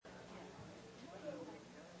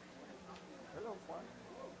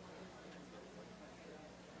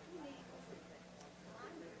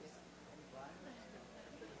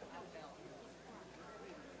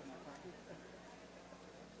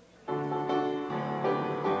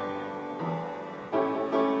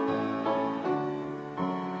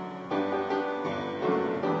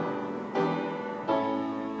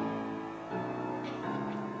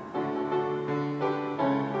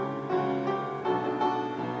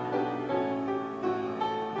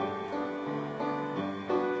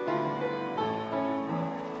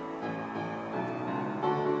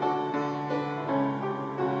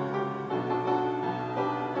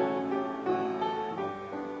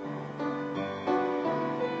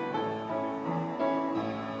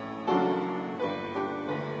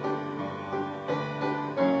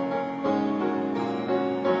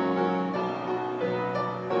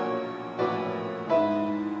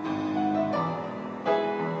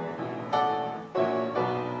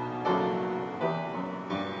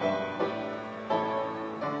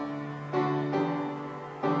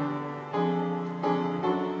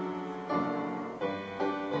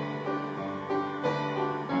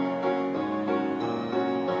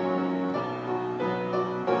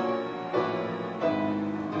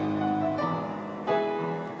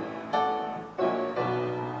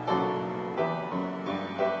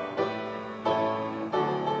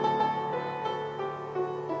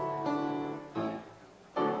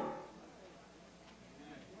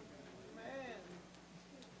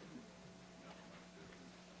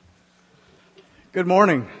Good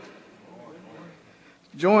morning.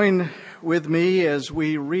 Join with me as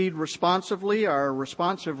we read responsively our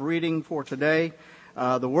responsive reading for today.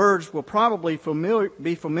 The words will probably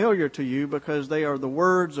be familiar to you because they are the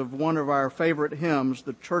words of one of our favorite hymns,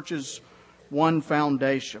 the church's one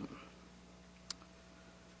foundation.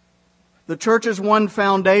 The church's one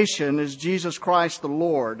foundation is Jesus Christ the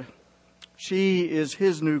Lord. She is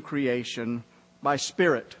His new creation by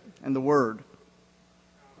Spirit and the Word.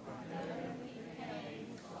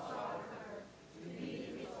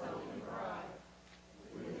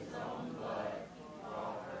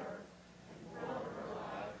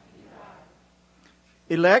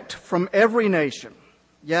 Elect from every nation,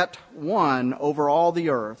 yet one over all the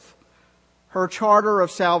earth. Her charter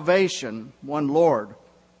of salvation, one Lord,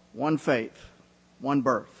 one faith, one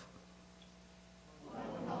birth. One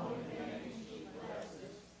holy name she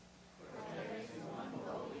blesses, protects one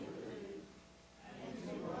holy food, and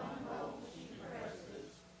to one hope she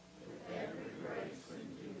presses, with every grace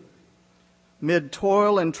endued. Mid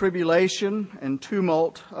toil and tribulation and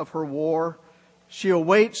tumult of her war, she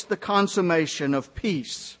awaits the consummation of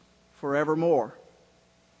peace forevermore.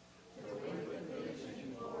 Till with the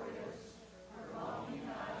vision glorious, her longing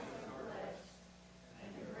eyes are blessed,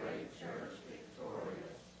 and the great church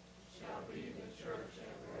victorious shall be the church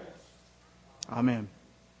at rest. Amen.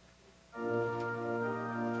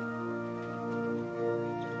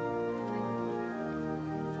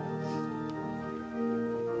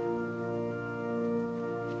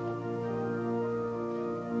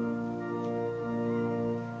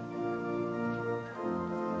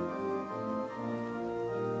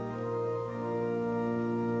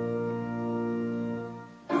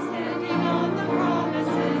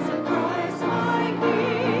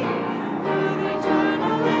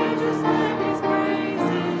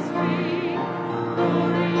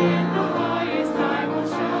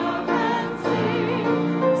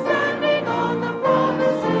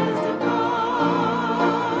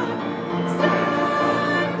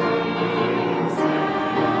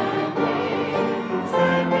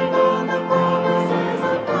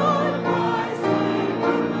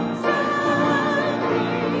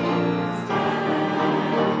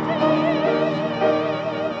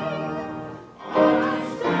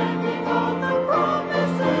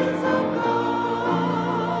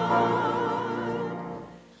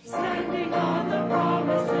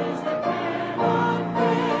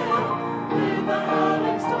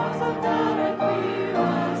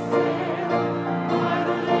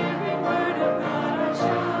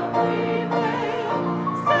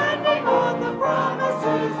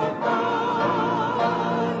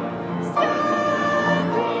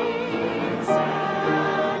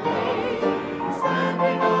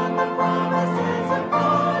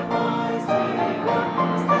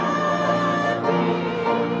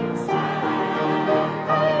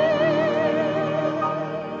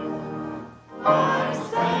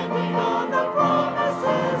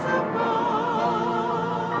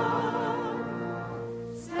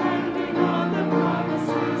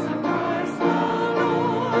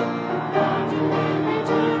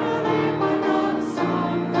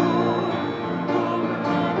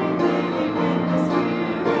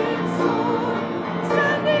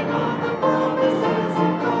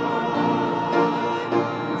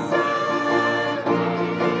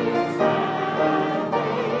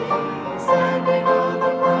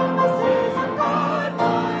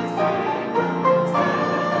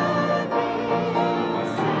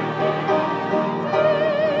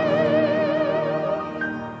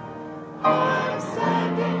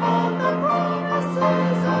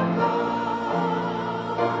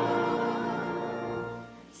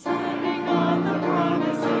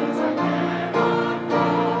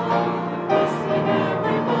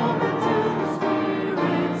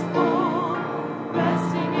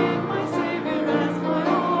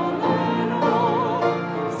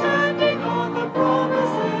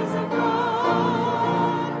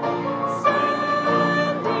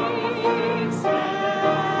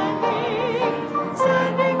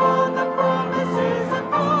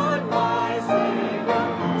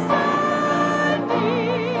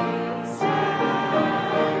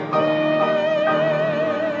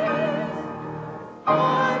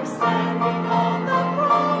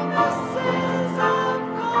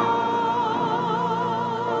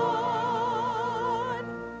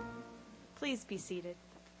 Be seated.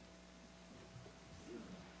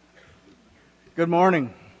 Good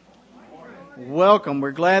morning. Welcome.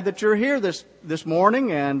 We're glad that you're here this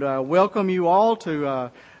morning, and welcome you all to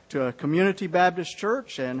a Community Baptist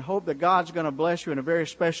Church, and hope that God's going to bless you in a very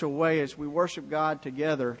special way as we worship God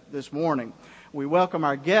together this morning. We welcome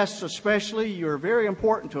our guests especially. You're very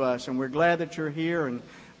important to us, and we're glad that you're here, and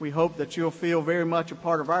we hope that you'll feel very much a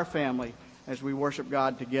part of our family as we worship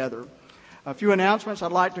God together. A few announcements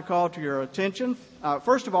I'd like to call to your attention.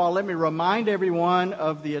 First of all, let me remind everyone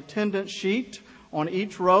of the attendance sheet on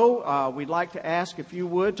each row. We'd like to ask if you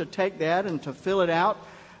would to take that and to fill it out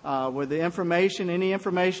with the information, any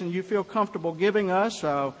information you feel comfortable giving us.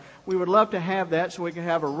 We would love to have that so we can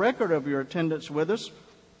have a record of your attendance with us.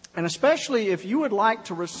 And especially if you would like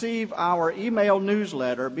to receive our email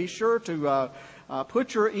newsletter, be sure to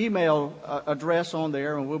put your email address on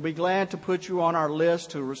there, and we'll be glad to put you on our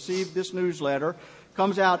list to receive this newsletter. It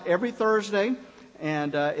comes out every Thursday,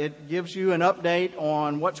 and it gives you an update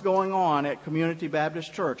on what's going on at Community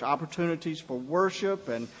Baptist Church, opportunities for worship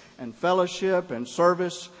and fellowship and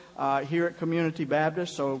service here at Community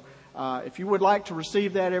Baptist. So if you would like to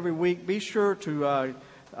receive that every week, be sure to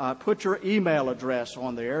put your email address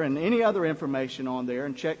on there and any other information on there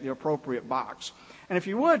and check the appropriate box. And if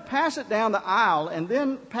you would, pass it down the aisle and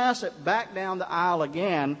then pass it back down the aisle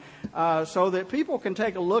again so that people can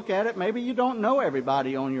take a look at it. Maybe you don't know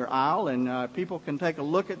everybody on your aisle, and people can take a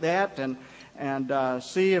look at that and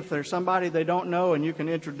see if there's somebody they don't know, and you can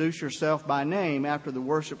introduce yourself by name after the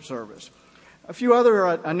worship service. A few other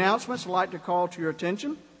announcements I'd like to call to your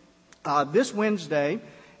attention. This Wednesday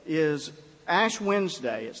is Ash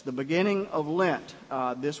Wednesday. It's the beginning of Lent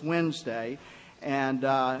this Wednesday. And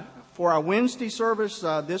for our Wednesday service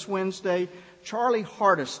this Wednesday, Charlie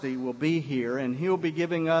Hardesty will be here, and he'll be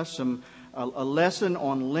giving us a lesson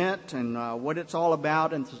on Lent and what it's all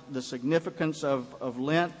about and the significance of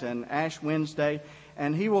Lent and Ash Wednesday.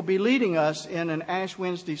 And he will be leading us in an Ash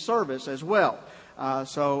Wednesday service as well.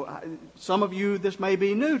 So some of you, this may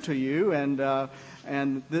be new to you,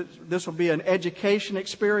 and this will be an education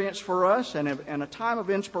experience for us and a time of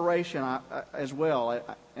inspiration as well.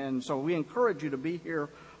 And so we encourage you to be here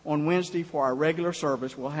on Wednesday for our regular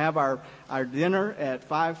service. We'll have our dinner at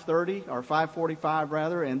 5:30 or 5:45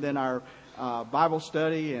 rather, and then our Bible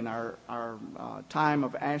study and our time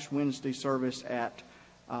of Ash Wednesday service at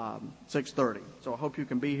 6:30. So I hope you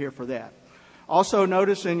can be here for that. Also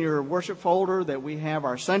notice in your worship folder that we have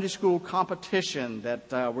our Sunday school competition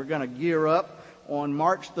that we're going to gear up on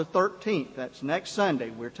March the 13th. That's next Sunday.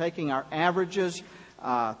 We're taking our averages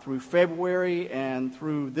through February and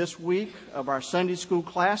through this week of our Sunday school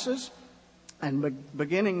classes. And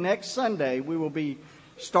beginning next Sunday, we will be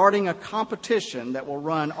starting a competition that will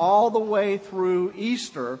run all the way through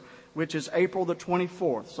Easter, which is April the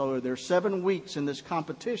 24th. So there's 7 weeks in this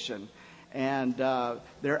competition. And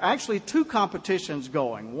there are actually 2 competitions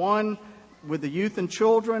going, one with the youth and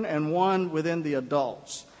children and one within the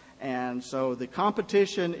adults. And so the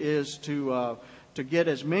competition is to get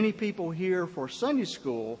as many people here for Sunday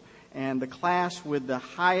school, and the class with the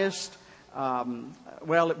highest,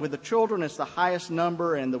 with the children it's the highest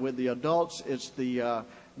number, and with the adults it's the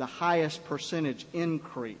highest percentage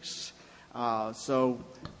increase. So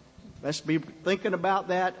let's be thinking about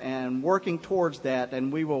that and working towards that,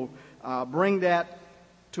 and we will bring that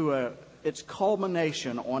to its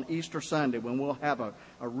culmination on Easter Sunday when we'll have a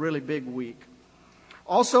really big week.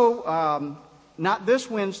 Also, not this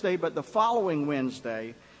Wednesday, but the following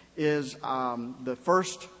Wednesday is the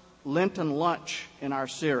first Lenten lunch in our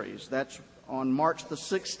series. That's on March the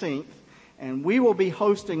 16th, and we will be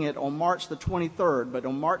hosting it on March the 23rd. But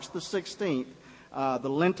on March the 16th, the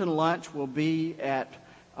Lenten lunch will be at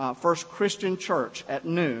First Christian Church at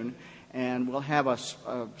noon, and we'll have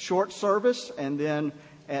a short service, and then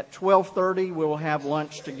at 12:30 we'll have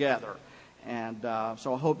lunch together. And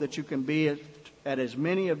so I hope that you can be at as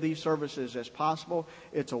many of these services as possible.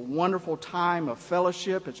 It's a wonderful time of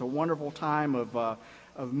fellowship. It's a wonderful time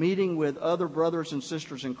of meeting with other brothers and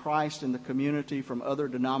sisters in Christ in the community from other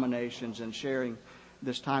denominations and sharing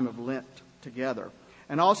this time of Lent together.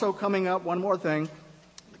 And also coming up, one more thing,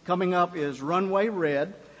 coming up is Runway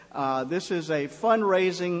Red. This is a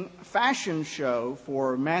fundraising fashion show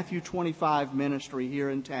for Matthew 25 ministry here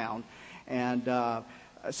in town. And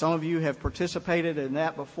some of you have participated in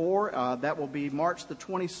that before. That will be March the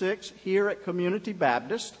 26th here at Community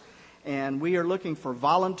Baptist. And we are looking for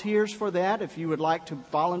volunteers for that if you would like to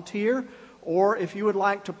volunteer, or if you would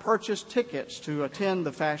like to purchase tickets to attend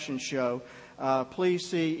the fashion show, please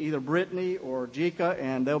see either Brittany or Jika,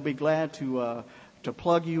 and they'll be glad to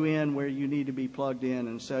plug you in where you need to be plugged in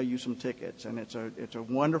and sell you some tickets. And it's a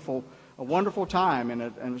wonderful time, and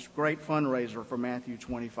it's a great fundraiser for Matthew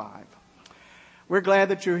 25. We're glad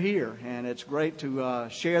that you're here, and it's great to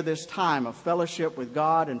share this time of fellowship with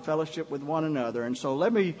God and fellowship with one another. And so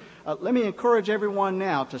let me encourage everyone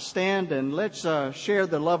now to stand, and let's share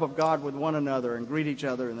the love of God with one another and greet each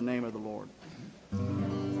other in the name of the Lord. Lord,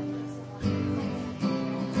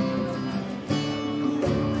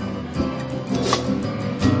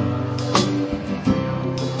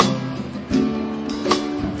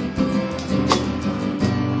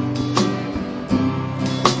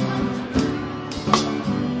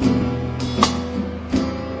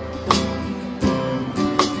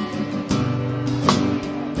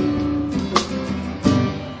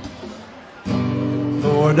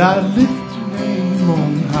 I lift your name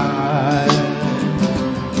on high,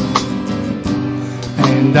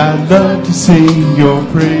 and I love to sing your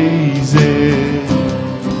praises.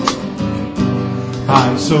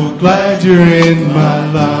 I'm so glad you're in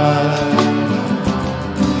my life.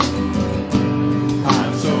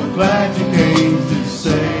 I'm so glad you came to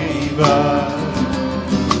save us.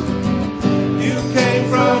 You came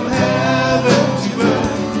from heaven to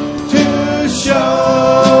earth to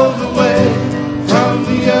show the way. From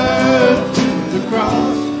the earth to the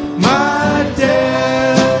cross, my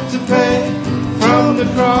debt to pay. From the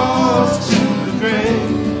cross to the grave,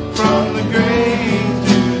 from the grave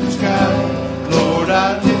to the sky. Lord,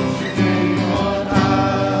 I lift your name on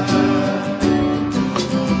high.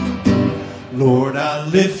 Lord, I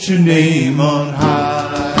lift your name on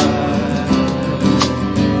high.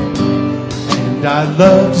 And I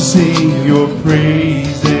love to sing your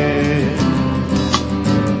praises.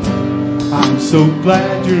 I'm so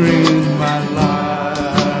glad you're in my life.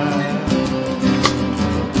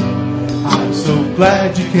 I'm so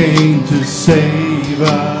glad you came to save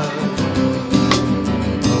us.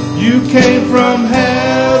 You came from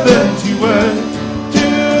heaven to earth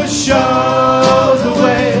to show the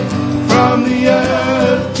way. From the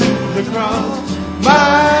earth to the cross,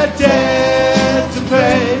 my debt to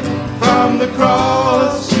pay. From the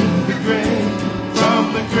cross to the grave,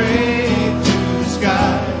 from the grave to the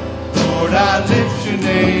sky. Lord, I lift your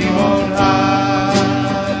name on high.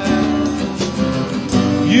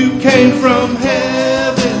 You came from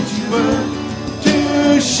heaven to earth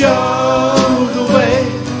to show the way.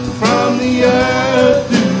 From the earth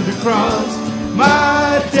to the cross,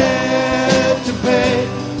 my debt to pay.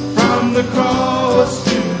 From the cross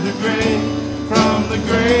to the grave, from the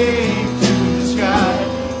grave to the sky.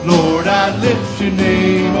 Lord, I lift your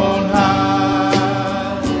name on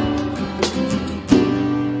high.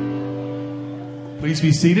 Please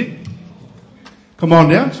be seated. Come on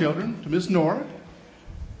down, children, to Miss Nora.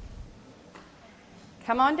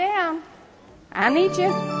 Come on down. I need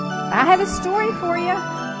you. I have a story for you.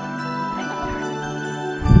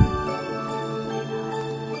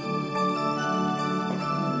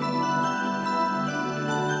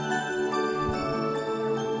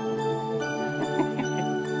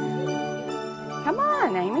 Come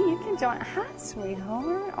on, Amy, you can join. Hi,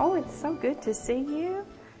 sweetheart. Oh, it's so good to see you.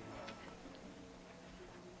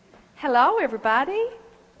 Hello, everybody.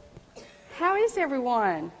 How is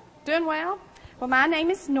everyone? Doing well? Well, my name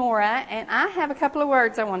is Nora, and I have a couple of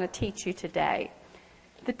words I want to teach you today.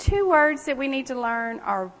 The two words that we need to learn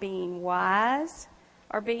are being wise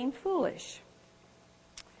or being foolish.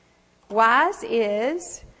 Wise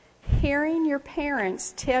is hearing your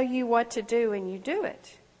parents tell you what to do and you do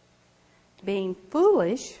it. Being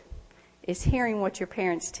foolish is hearing what your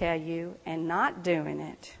parents tell you and not doing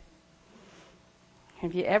it.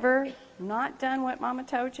 Have you ever not done what Mama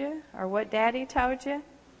told you or what Daddy told you?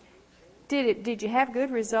 Did you have good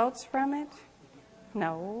results from it?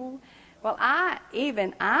 No. Well, I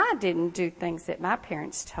didn't do things that my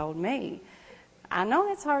parents told me. I know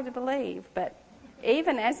that's hard to believe, but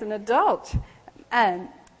even as an adult,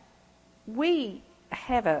 we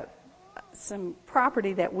have some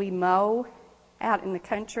property that we mow out in the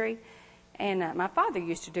country, and my father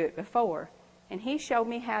used to do it before, and he showed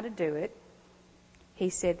me how to do it. He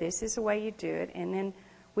said, this is the way you do it, and then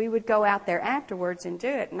we would go out there afterwards and do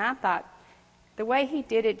it, and I thought the way he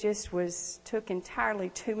did it took entirely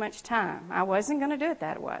too much time. I wasn't going to do it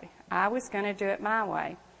that way. I was going to do it my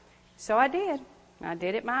way. So I did. I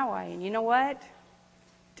did it my way, and you know what? It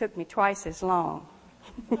took me twice as long.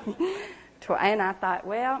 And I thought,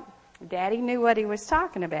 well, Daddy knew what he was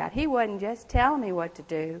talking about. He wasn't just telling me what to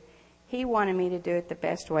do. He wanted me to do it the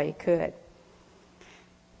best way he could.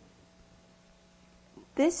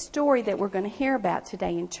 This story that we're going to hear about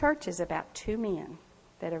today in church is about two men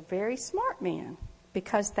that are very smart men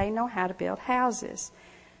because they know how to build houses.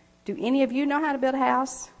 Do any of you know how to build a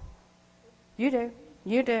house? You do.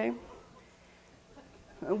 You do.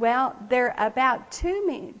 Well, there are about two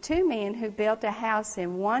men who built a house,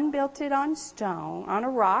 and one built it on stone, on a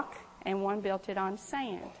rock, and one built it on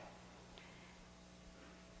sand.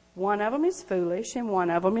 One of them is foolish and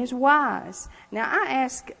one of them is wise. Now, I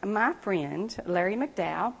asked my friend, Larry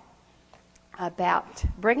McDowell, about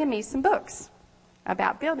bringing me some books.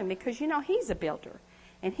 about building because, he's a builder.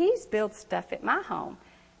 And he's built stuff at my home.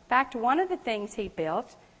 In fact, one of the things he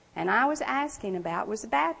built, and I was asking about, was the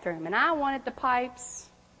bathroom. And I wanted the pipes.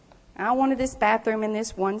 I wanted this bathroom in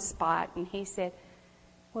this one spot. And he said,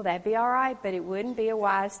 well, that'd be all right, but it wouldn't be a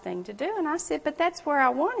wise thing to do. And I said, but that's where I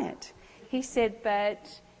want it. He said,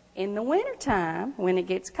 but in the wintertime, when it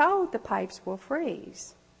gets cold, the pipes will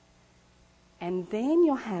freeze. And then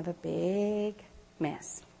you'll have a big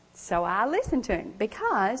mess. So I listened to him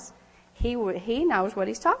because he knows what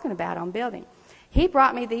he's talking about on building. He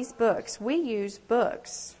brought me these books. We use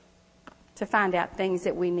books to find out things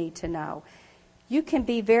that we need to know. You can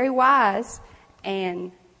be very wise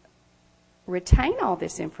and retain all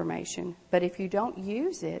this information, but if you don't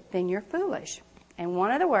use it, then you're foolish. And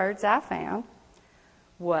one of the words I found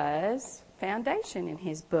was foundation in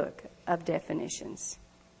his book of definitions.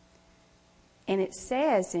 And it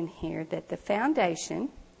says in here that the foundation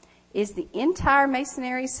is the entire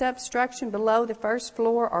masonry substructure below the first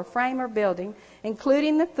floor or frame or building,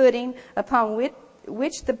 including the footing upon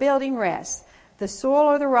which the building rests, the soil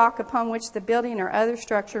or the rock upon which the building or other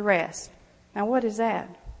structure rests. Now, what is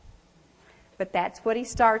that? But that's what he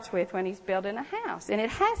starts with when he's building a house. And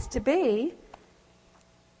it has to be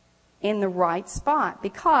in the right spot,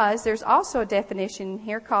 because there's also a definition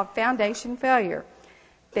here called foundation failure.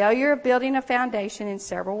 Failure of building a foundation in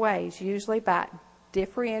several ways, usually by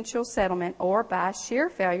differential settlement or by sheer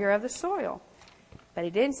failure of the soil. But he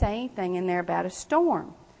didn't say anything in there about a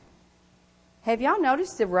storm. Have y'all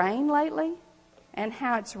noticed the rain lately and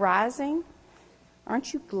how it's rising?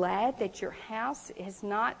 Aren't you glad that your house is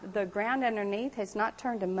not, the ground underneath has not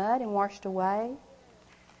turned to mud and washed away?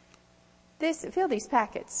 Feel these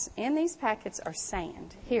packets. In these packets are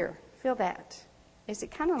sand. Here, feel that. Is it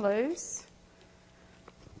kind of loose?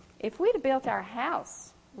 If we'd have built our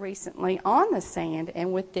house recently on the sand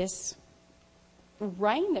and with this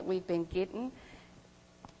rain that we've been getting,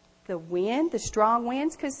 the wind, the strong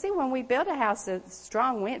winds, because see, when we build a house, the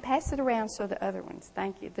strong wind, pass it around so the other ones,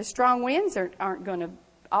 thank you. The strong winds aren't going to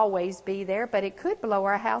always be there, but it could blow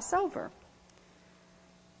our house over.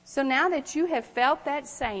 So now that you have felt that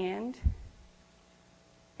sand,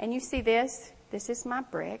 and you see this is my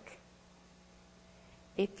brick.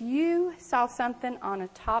 If you saw something on a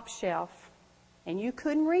top shelf and you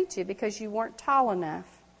couldn't reach it because you weren't tall enough,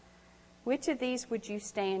 which of these would you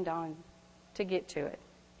stand on to get to it?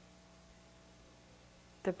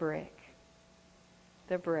 The brick.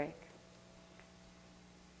 The brick.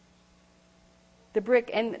 The brick.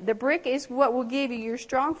 And the brick is what will give you your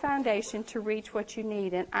strong foundation to reach what you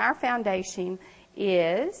need. And our foundation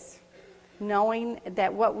is knowing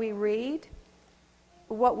that what we read,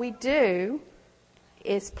 what we do,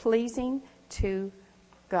 is pleasing to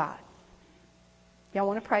God. Y'all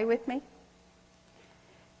want to pray with me?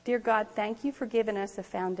 Dear God, thank you for giving us a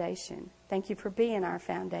foundation. Thank you for being our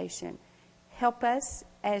foundation. Help us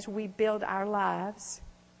as we build our lives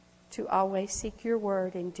to always seek your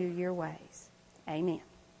word and do your ways. Amen.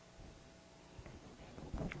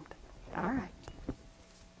 All right.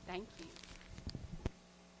 Thank you.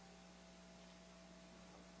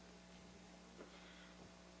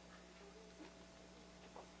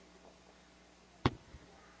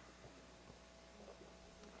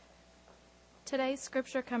 Today's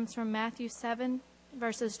scripture comes from Matthew 7,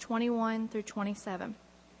 verses 21 through 27.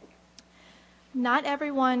 Not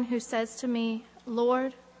everyone who says to me,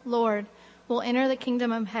 Lord, Lord, will enter the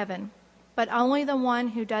kingdom of heaven, but only the one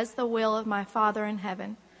who does the will of my Father in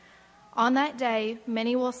heaven. On that day,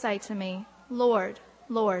 many will say to me, Lord,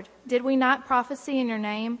 Lord, did we not prophesy in your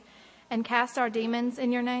name and cast our demons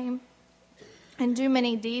in your name and do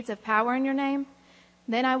many deeds of power in your name?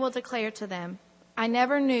 Then I will declare to them, I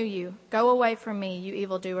never knew you. Go away from me, you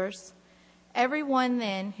evildoers. Everyone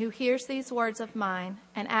then who hears these words of mine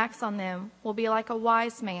and acts on them will be like a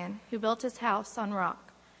wise man who built his house on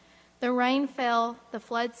rock. The rain fell, the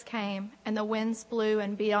floods came, and the winds blew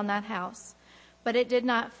and beat on that house. But it did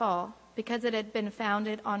not fall, because it had been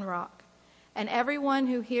founded on rock. And everyone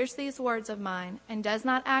who hears these words of mine and does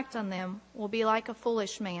not act on them will be like a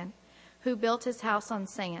foolish man who built his house on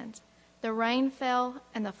sand. The rain fell,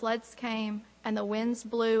 and the floods came, and the winds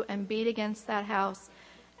blew and beat against that house,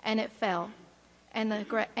 and it fell, and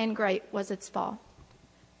great was its fall.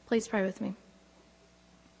 Please pray with me.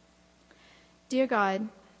 Dear God,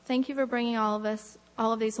 thank you for bringing all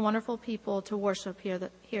of these wonderful people to worship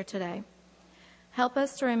here today. Help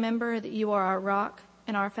us to remember that you are our rock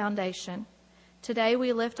and our foundation. Today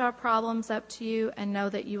we lift our problems up to you and know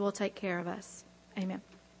that you will take care of us. Amen.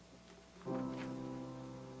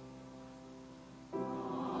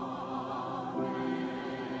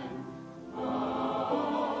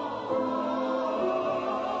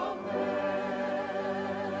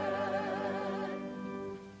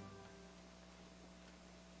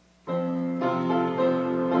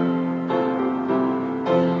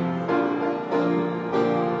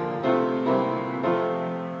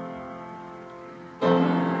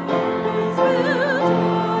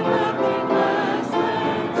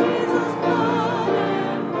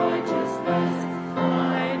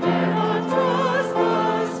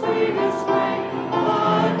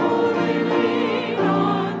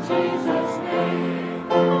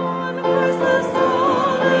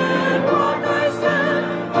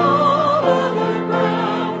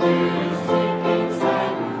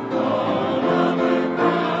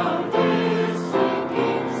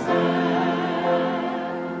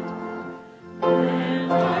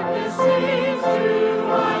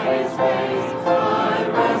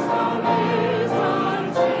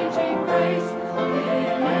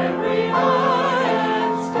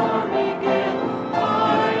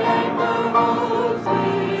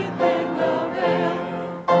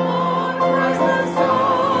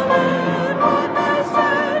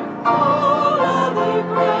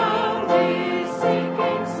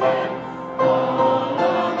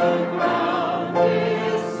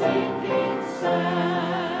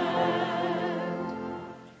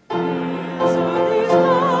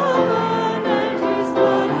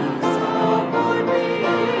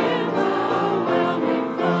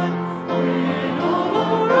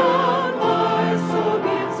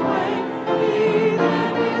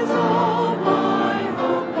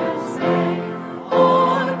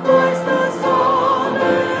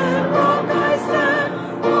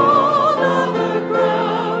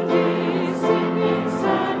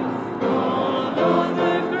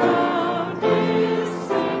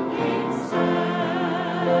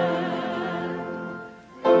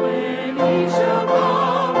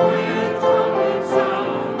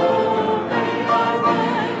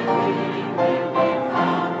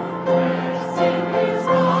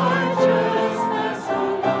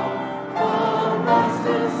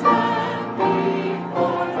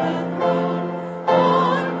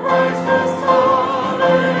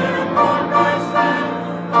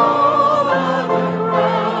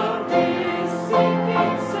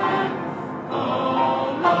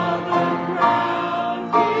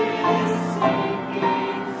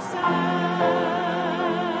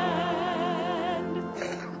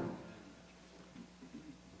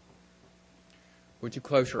 Would you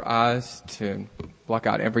close your eyes to block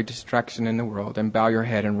out every distraction in the world and bow your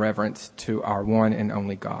head in reverence to our one and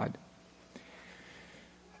only God?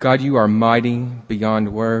 God, you are mighty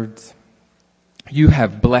beyond words. You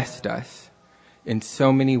have blessed us in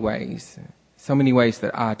so many ways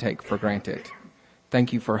that I take for granted.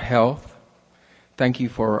 Thank you for health. Thank you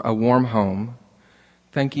for a warm home.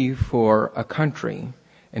 Thank you for a country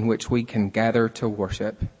in which we can gather to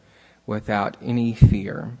worship without any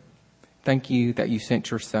fear. Thank you that you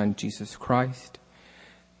sent your Son, Jesus Christ.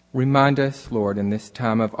 Remind us, Lord, in this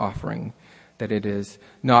time of offering, that it is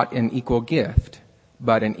not an equal gift,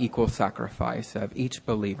 but an equal sacrifice of each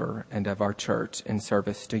believer and of our church in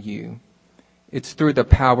service to you. It's through the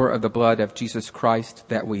power of the blood of Jesus Christ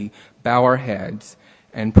that we bow our heads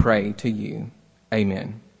and pray to you.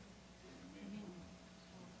 Amen.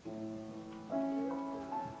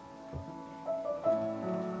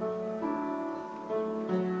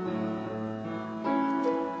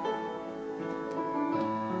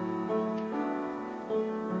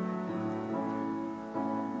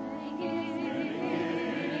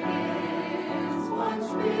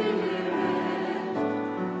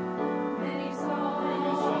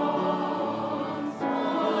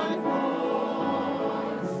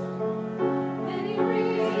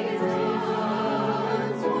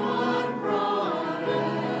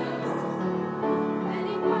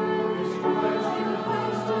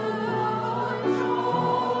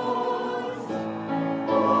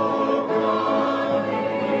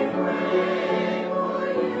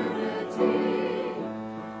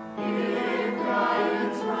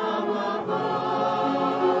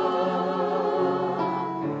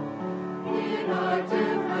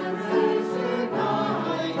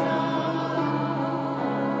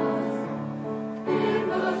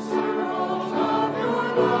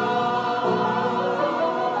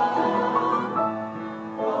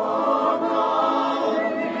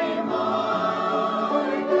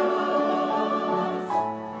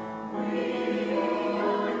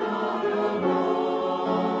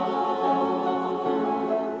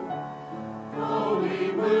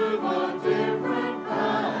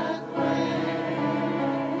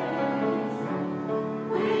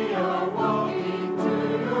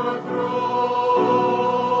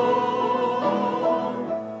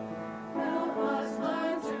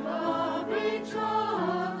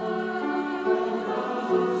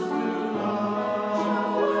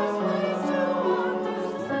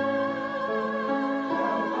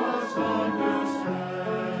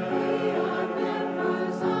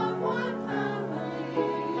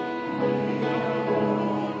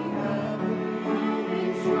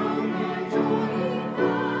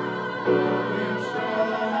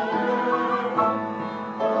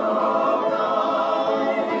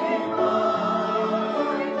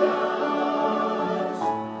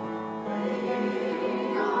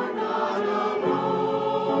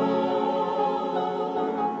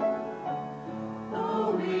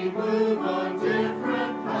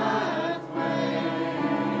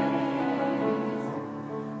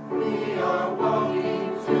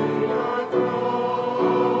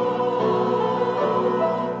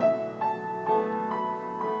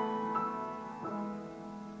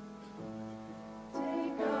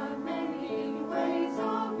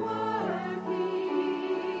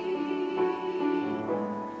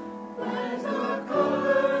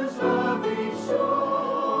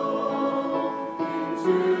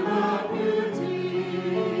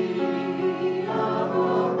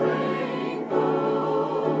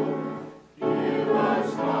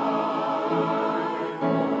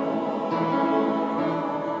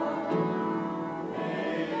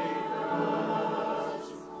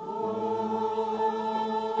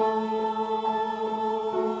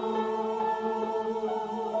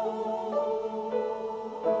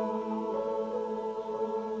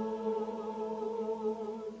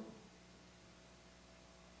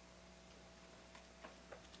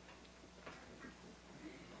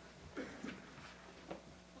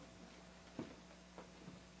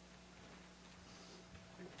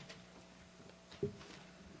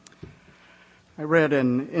 I read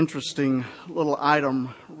an interesting little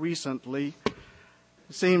item recently.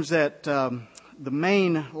 It seems that the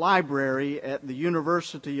main library at the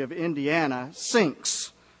University of Indiana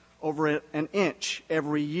sinks over an inch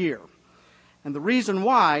every year. And the reason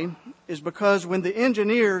why is because when the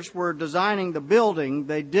engineers were designing the building,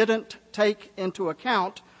 they didn't take into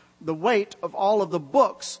account the weight of all of the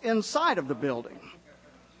books inside of the building.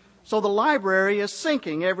 So the library is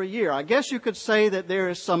sinking every year. I guess you could say that there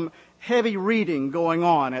is some heavy reading going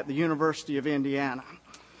on at the University of Indiana.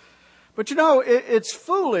 But it's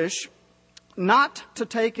foolish not to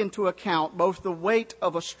take into account both the weight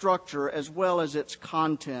of a structure as well as its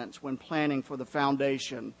contents when planning for the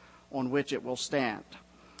foundation on which it will stand.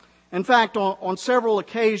 In fact, on several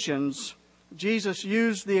occasions, Jesus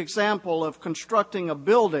used the example of constructing a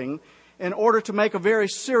building in order to make a very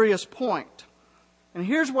serious point. And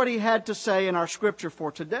here's what he had to say in our scripture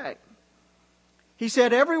for today. He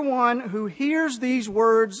said, "Everyone who hears these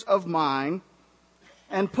words of mine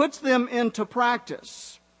and puts them into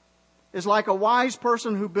practice is like a wise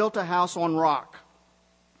person who built a house on rock.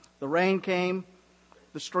 The rain came,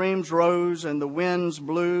 the streams rose, and the winds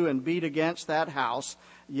blew and beat against that house,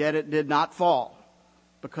 yet it did not fall,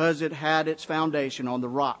 because it had its foundation on the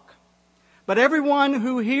rock. But everyone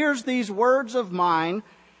who hears these words of mine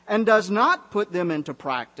and does not put them into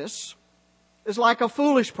practice is like a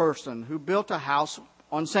foolish person who built a house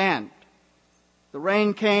on sand. The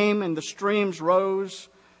rain came and the streams rose,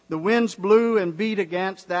 the winds blew and beat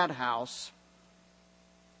against that house,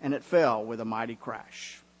 and it fell with a mighty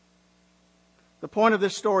crash." The point of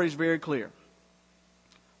this story is very clear.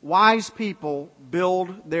 Wise people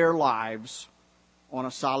build their lives on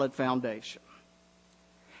a solid foundation.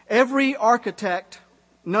 Every architect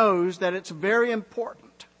knows that it's very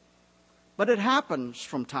important, but it happens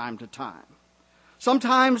from time to time.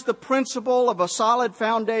 Sometimes the principle of a solid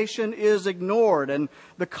foundation is ignored, and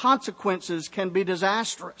the consequences can be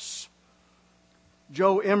disastrous.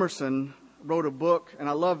 Joe Emerson wrote a book, and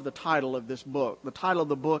I love the title of this book. The title of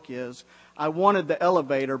the book is, "I Wanted the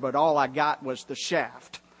Elevator, but All I Got Was the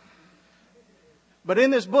Shaft." But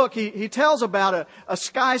in this book, he tells about a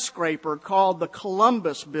skyscraper called the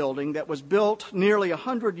Columbus Building that was built nearly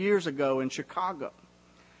 100 years ago in Chicago.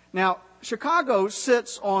 Now, Chicago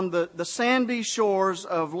sits on the sandy shores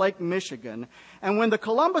of Lake Michigan. And when the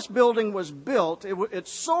Columbus Building was built, it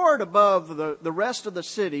soared above the rest of the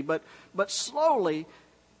city, but slowly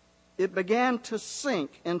it began to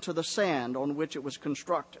sink into the sand on which it was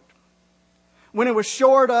constructed. When it was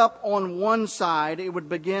shored up on one side, it would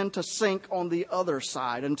begin to sink on the other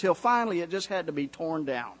side until finally it just had to be torn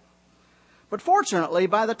down. But fortunately,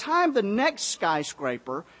 by the time the next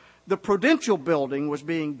skyscraper, the Prudential Building, was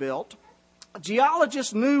being built,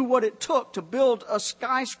 geologists knew what it took to build a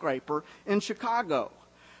skyscraper in Chicago.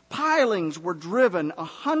 Pilings were driven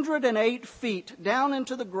 108 feet down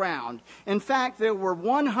into the ground. In fact, there were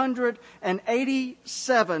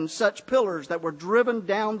 187 such pillars that were driven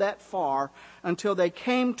down that far until they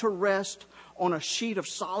came to rest on a sheet of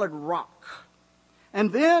solid rock.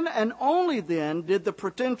 And then, and only then, did the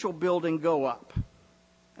Prudential Building go up.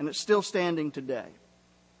 And it's still standing today.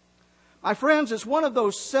 My friends, it's one of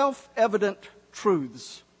those self-evident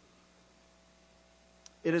truths.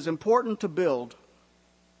 It is important to build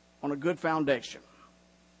on a good foundation.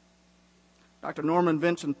 Dr. Norman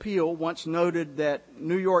Vincent Peale once noted that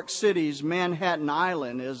New York City's Manhattan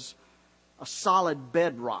Island is a solid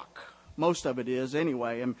bedrock. Most of it is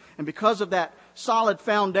anyway. And because of that solid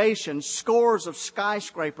foundation, scores of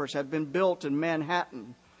skyscrapers have been built in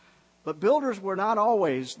Manhattan. But builders were not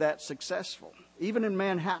always that successful, even in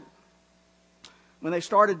Manhattan. When they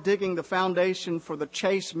started digging the foundation for the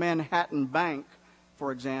Chase Manhattan Bank,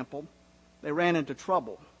 for example, they ran into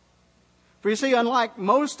trouble. For you see, unlike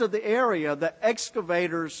most of the area, the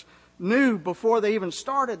excavators knew before they even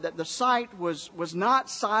started that the site was not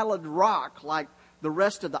solid rock like the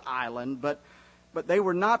rest of the island, but they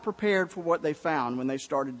were not prepared for what they found when they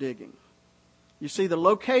started digging. You see, the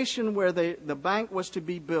location where the bank was to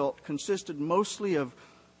be built consisted mostly of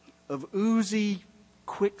oozy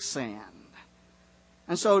quicksand.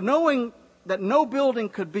 And so knowing that no building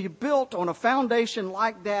could be built on a foundation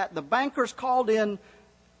like that, the bankers called in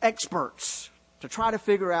experts to try to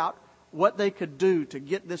figure out what they could do to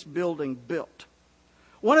get this building built.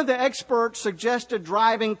 One of the experts suggested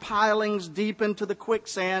driving pilings deep into the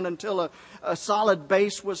quicksand until a solid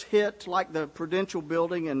base was hit, like the Prudential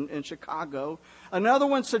Building in Chicago. Another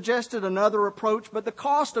one suggested another approach, but the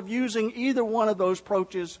cost of using either one of those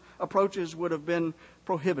approaches would have been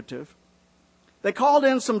prohibitive. They called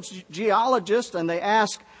in some geologists and they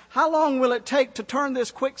asked, how long will it take to turn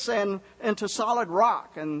this quicksand into solid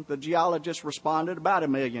rock? And the geologist responded, about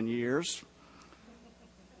 1 million years.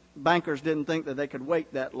 Bankers didn't think that they could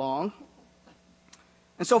wait that long.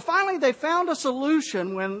 And so finally they found a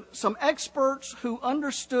solution when some experts who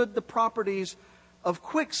understood the properties of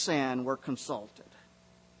quicksand were consulted.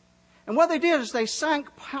 And what they did is they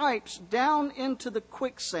sank pipes down into the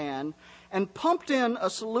quicksand and pumped in a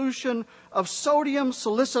solution of sodium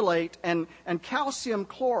salicylate and calcium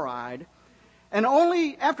chloride. And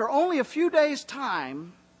after only a few days'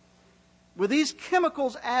 time, with these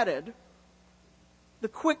chemicals added, the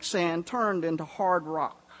quicksand turned into hard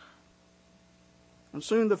rock. And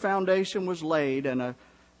soon the foundation was laid, and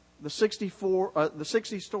the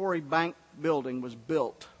 60-story bank building was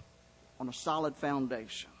built on a solid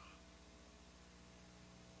foundation.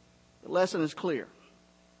 The lesson is clear.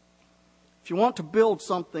 If you want to build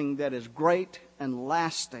something that is great and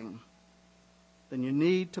lasting, then you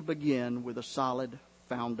need to begin with a solid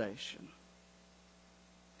foundation.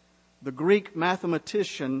 The Greek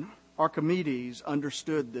mathematician Archimedes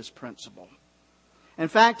understood this principle. In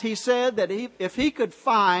fact, he said that if he could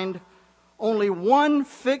find only one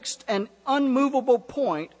fixed and unmovable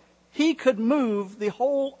point, he could move the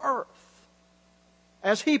whole earth.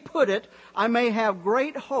 As he put it, I may have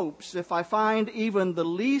great hopes if I find even the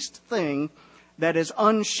least thing that is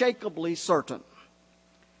unshakably certain.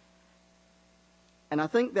 And I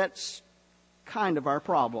think that's kind of our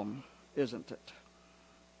problem, isn't it?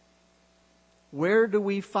 Where do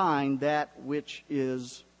we find that which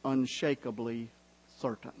is unshakably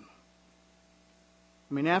certain?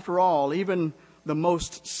 I mean, after all, even the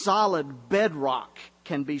most solid bedrock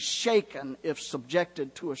can be shaken if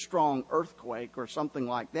subjected to a strong earthquake or something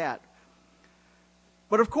like that.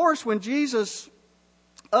 But of course, when Jesus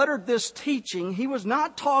uttered this teaching, he was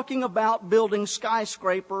not talking about building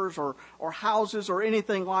skyscrapers or houses or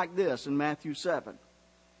anything like this in Matthew 7.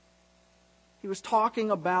 He was talking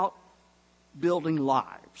about building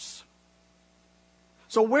lives.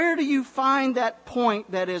 So where do you find that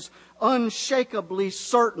point that is unshakably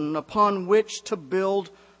certain upon which to build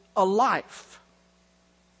a life?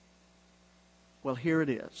 Well, here it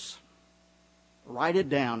is. Write it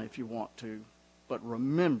down if you want to, but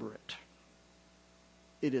remember it.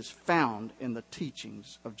 It is found in the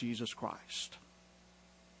teachings of Jesus Christ.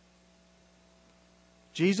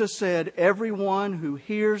 Jesus said, everyone who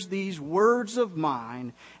hears these words of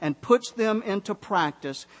mine and puts them into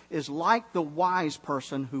practice is like the wise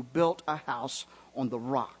person who built a house on the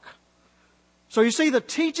rock. So you see, the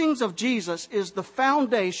teachings of Jesus is the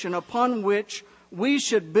foundation upon which we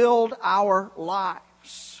should build our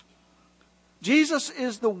lives. Jesus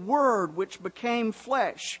is the Word which became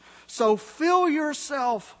flesh. So fill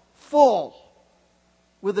yourself full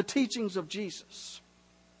with the teachings of Jesus.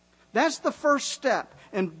 That's the first step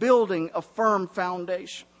in building a firm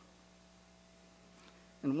foundation.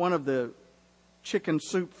 In one of the Chicken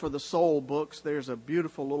Soup for the Soul books, there's a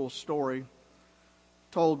beautiful little story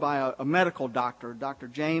told by a medical doctor, Dr.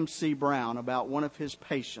 James C. Brown, about one of his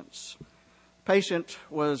patients. The patient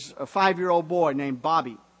was a 5-year-old boy named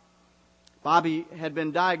Bobby. Bobby had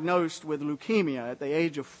been diagnosed with leukemia at the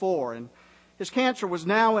age of 4, and his cancer was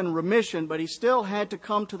now in remission, but he still had to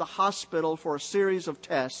come to the hospital for a series of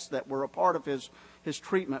tests that were a part of his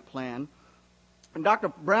treatment plan. And Dr.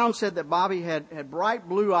 Brown said that Bobby had bright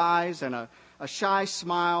blue eyes and a shy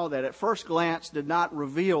smile that at first glance did not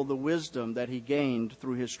reveal the wisdom that he gained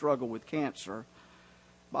through his struggle with cancer.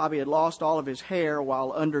 Bobby had lost all of his hair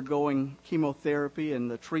while undergoing chemotherapy,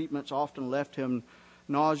 and the treatments often left him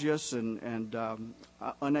nauseous and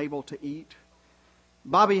unable to eat.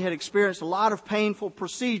 Bobby had experienced a lot of painful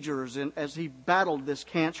procedures as he battled this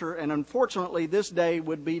cancer, and unfortunately this day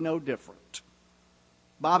would be no different.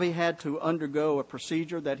 Bobby had to undergo a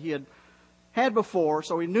procedure that he had before,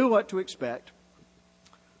 so he knew what to expect.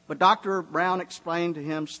 But Dr. Brown explained to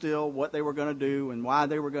him still what they were going to do and why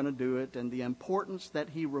they were going to do it, and the importance that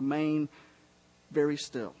he remain very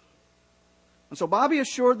still. And so Bobby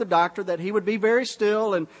assured the doctor that he would be very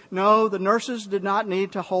still, and no, the nurses did not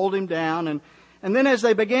need to hold him down. And then as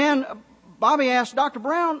they began, Bobby asked, Dr.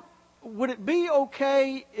 Brown, would it be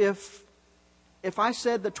okay if I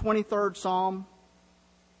said the 23rd Psalm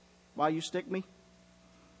while you stick me?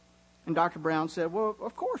 And Dr. Brown said, well,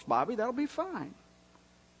 of course, Bobby, that'll be fine.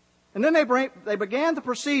 And then they began the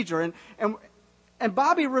procedure, and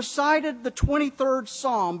Bobby recited the 23rd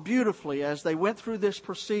Psalm beautifully as they went through this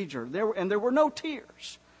procedure. There were no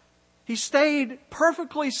tears. He stayed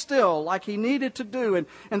perfectly still like he needed to do.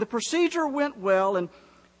 And the procedure went well. And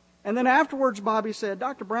then afterwards, Bobby said,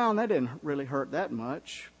 Dr. Brown, that didn't really hurt that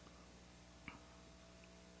much.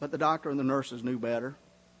 But the doctor and the nurses knew better.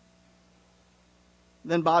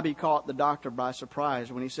 Then Bobby caught the doctor by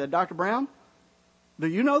surprise when he said, "Dr. Brown, do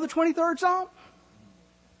you know the 23rd Psalm?"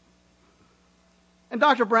 And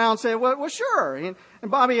Dr. Brown said, well, sure. And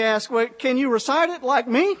Bobby asked, "Well, can you recite it like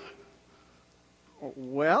me?"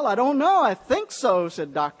 "Well, I don't know. I think so,"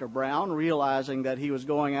 said Dr. Brown, realizing that he was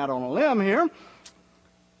going out on a limb here.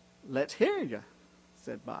 "Let's hear you,"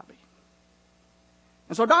 said Bobby.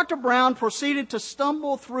 And so Dr. Brown proceeded to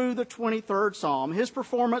stumble through the 23rd Psalm. His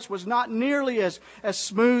performance was not nearly as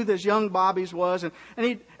smooth as young Bobby's was, and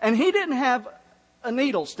he didn't have a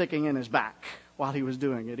needle sticking in his back while he was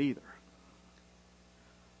doing it either.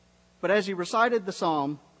 But as he recited the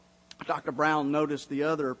psalm, Dr. Brown noticed the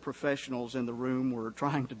other professionals in the room were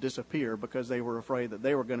trying to disappear because they were afraid that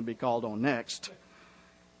they were going to be called on next.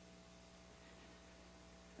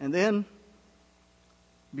 And then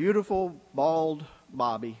beautiful, bald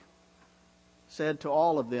Bobby said to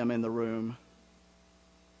all of them in the room,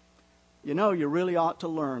 "You know, you really ought to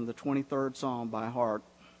learn the 23rd Psalm by heart,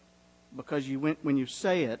 because when you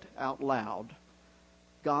say it out loud,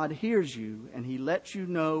 God hears you and He lets you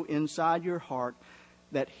know inside your heart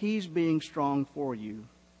that He's being strong for you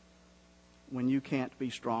when you can't be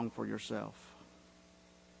strong for yourself."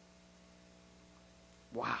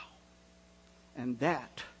 Wow. And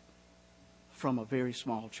that from a very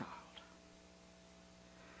small child.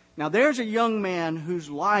 Now there's a young man whose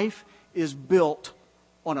life is built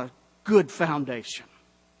on a good foundation.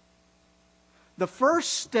 The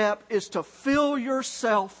first step is to fill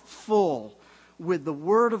yourself full with the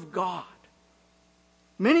Word of God.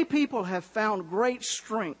 Many people have found great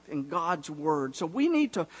strength in God's Word, so we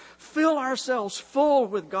need to fill ourselves full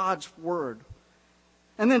with God's Word.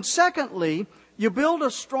 And then secondly, you build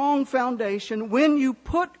a strong foundation when you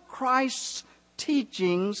put Christ's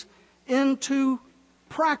teachings into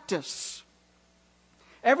practice.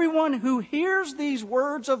 Everyone who hears these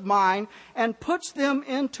words of mine and puts them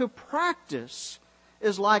into practice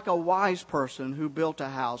is like a wise person who built a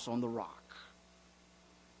house on the rock.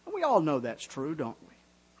 And we all know that's true, don't we?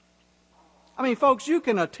 I mean, folks, you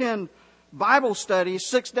can attend Bible studies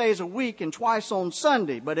 6 days a week and twice on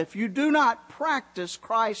Sunday, but if you do not practice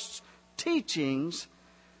Christ's teachings,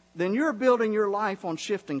 then you're building your life on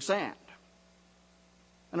shifting sand.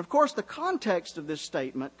 And of course, the context of this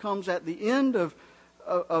statement comes at the end of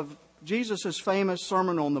Jesus' famous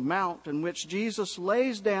Sermon on the Mount, in which Jesus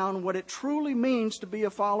lays down what it truly means to be a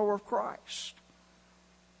follower of Christ.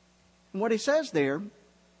 And what He says there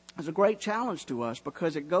is a great challenge to us,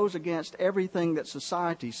 because it goes against everything that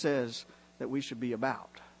society says that we should be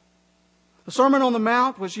about. The Sermon on the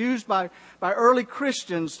Mount was used by early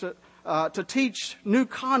Christians to teach new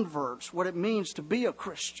converts what it means to be a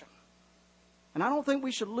Christian. And I don't think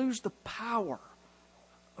we should lose the power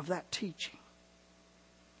of that teaching.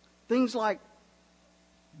 Things like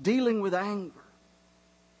dealing with anger,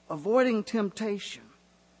 avoiding temptation,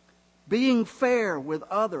 being fair with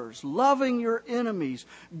others, loving your enemies,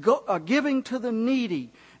 giving to the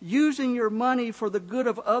needy, using your money for the good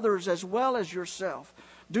of others as well as yourself.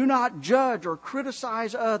 Do not judge or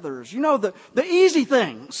criticize others. You know, the easy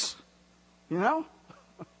things, you know.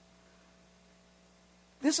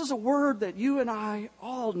 This is a word that you and I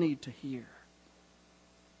all need to hear,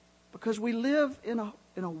 because we live in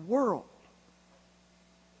a world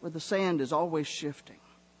where the sand is always shifting.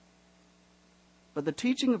 But the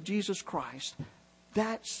teaching of Jesus Christ,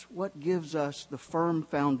 that's what gives us the firm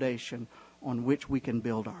foundation on which we can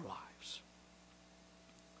build our lives.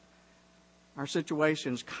 Our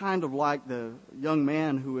situation is kind of like the young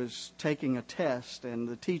man who is taking a test, and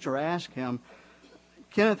the teacher asked him,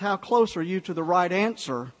 "Kenneth, how close are you to the right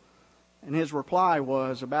answer?" And his reply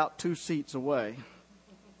was, "About 2 seats away."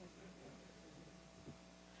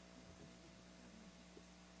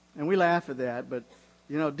 And we laugh at that, but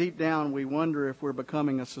you know, deep down we wonder if we're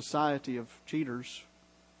becoming a society of cheaters.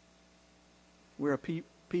 We're a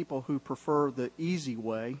people who prefer the easy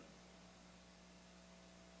way.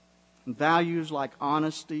 And values like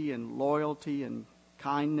honesty and loyalty and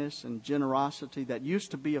kindness and generosity that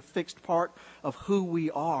used to be a fixed part of who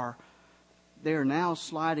we are, they're now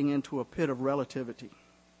sliding into a pit of relativity.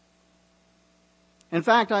 In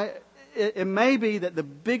fact, it may be that the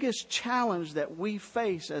biggest challenge that we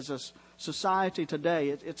face as a society today,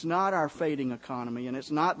 it's not our fading economy and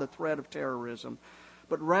it's not the threat of terrorism,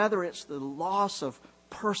 but rather it's the loss of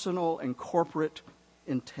personal and corporate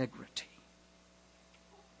integrity.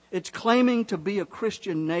 It's claiming to be a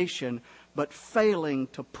Christian nation, but failing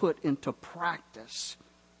to put into practice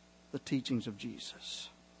the teachings of Jesus.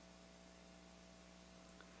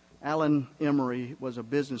 Alan Emery was a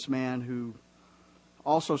businessman who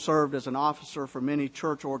also served as an officer for many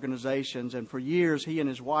church organizations, and for years he and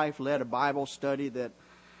his wife led a Bible study that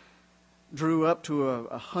drew up to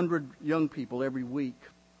 100 young people every week.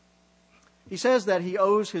 He says that he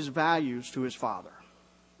owes his values to his father.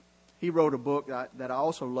 He wrote a book that I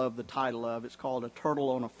also love the title of. It's called A Turtle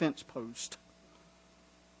on a Fence Post.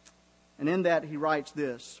 And in that he writes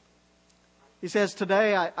this. He says,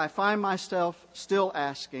 "Today I find myself still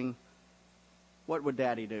asking, what would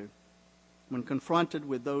Daddy do when confronted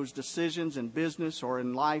with those decisions in business or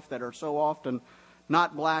in life that are so often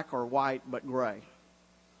not black or white but gray?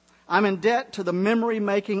 I'm in debt to the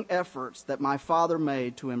memory-making efforts that my father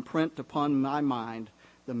made to imprint upon my mind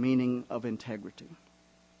the meaning of integrity."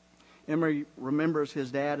 Emery remembers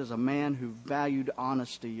his dad as a man who valued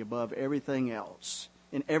honesty above everything else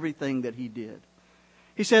in everything that he did.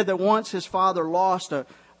 He said that once his father lost a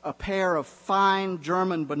pair of fine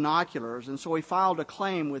German binoculars, and so he filed a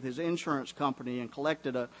claim with his insurance company and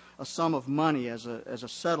collected a sum of money as a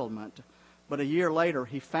settlement. But a year later,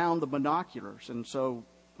 he found the binoculars, and so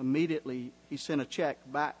immediately he sent a check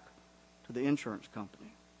back to the insurance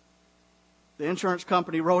company. The insurance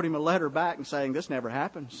company wrote him a letter back and saying, "This never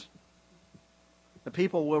happens. The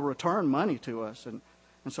people will return money to us." And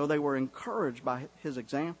so they were encouraged by his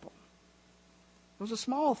example. It was a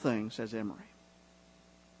small thing, says Emery.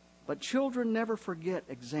 But children never forget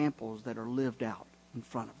examples that are lived out in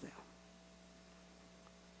front of them.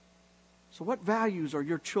 So what values are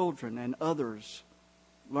your children and others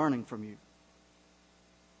learning from you?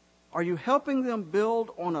 Are you helping them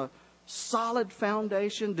build on a solid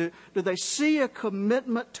foundation? Do they see a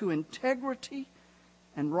commitment to integrity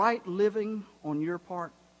and right living on your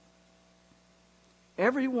part?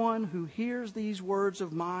 Everyone who hears these words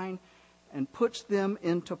of mine and puts them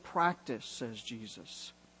into practice, says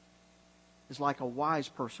Jesus, is like a wise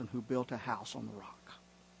person who built a house on the rock.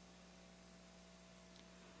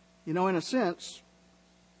 You know, in a sense,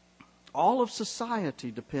 all of society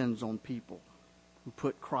depends on people who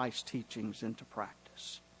put Christ's teachings into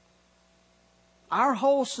practice. Our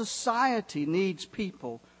whole society needs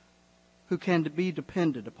people who can be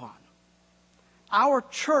depended upon. Our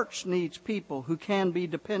church needs people who can be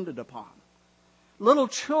depended upon. Little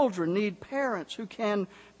children need parents who can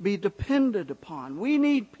be depended upon. We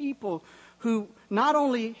need people who not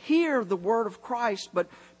only hear the word of Christ, but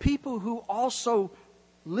people who also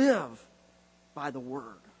live by the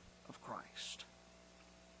word of Christ.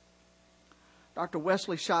 Dr.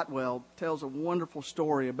 Wesley Shotwell tells a wonderful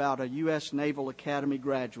story about a U.S. Naval Academy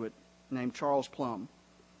graduate named Charles Plum.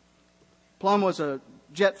 Plum was a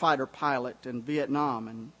jet fighter pilot in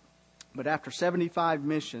Vietnam, but after 75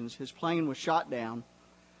 missions, his plane was shot down.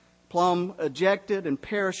 Plum ejected and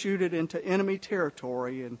parachuted into enemy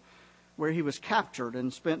territory, and where he was captured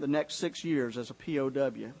and spent the next 6 years as a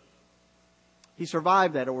POW. He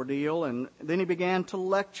survived that ordeal, and then he began to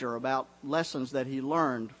lecture about lessons that he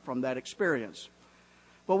learned from that experience.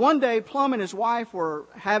 But one day, Plum and his wife were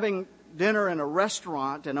having dinner in a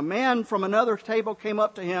restaurant, and a man from another table came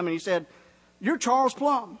up to him and he said, "You're Charles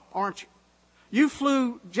Plum, aren't you? You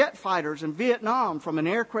flew jet fighters in Vietnam from an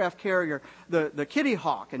aircraft carrier, the Kitty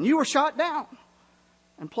Hawk, and you were shot down."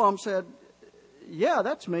 And Plum said, "Yeah,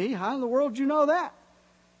 that's me. How in the world did you know that?"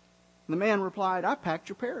 And the man replied, "I packed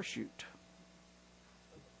your parachute."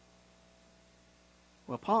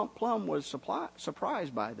 Well, Plum was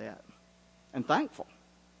surprised by that and thankful.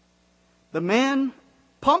 The man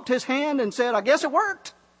pumped his hand and said, "I guess it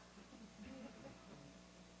worked."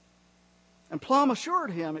 And Plum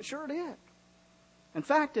assured him it sure did. In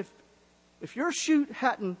fact, if your chute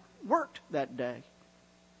hadn't worked that day,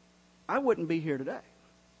 I wouldn't be here today.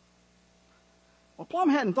 Well, Plum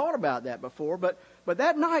hadn't thought about that before, but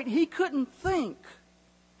that night he couldn't think.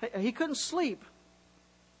 He couldn't sleep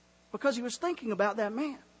because he was thinking about that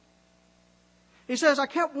man. He says, "I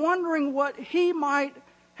kept wondering what he might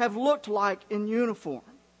have looked like in uniform.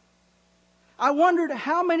 I wondered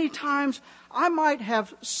how many times I might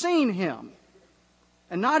have seen him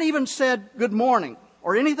and not even said good morning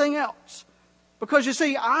or anything else. Because you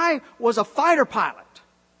see, I was a fighter pilot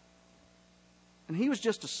and he was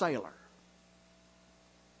just a sailor."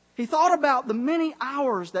 He thought about the many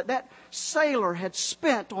hours that sailor had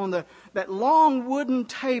spent on that long wooden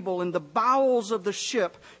table in the bowels of the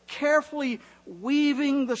ship, carefully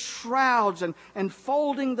weaving the shrouds and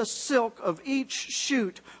folding the silk of each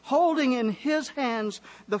chute, holding in his hands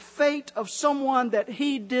the fate of someone that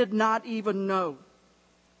he did not even know.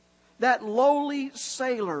 That lowly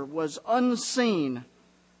sailor was unseen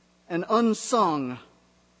and unsung.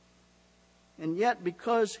 And yet,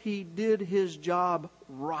 because he did his job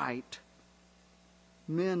right,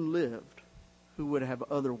 men lived who would have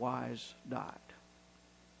otherwise died.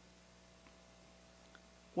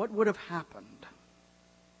 What would have happened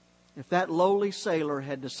if that lowly sailor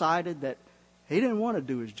had decided that he didn't want to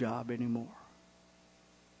do his job anymore?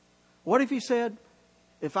 What if he said,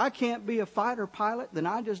 if I can't be a fighter pilot, then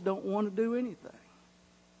I just don't want to do anything?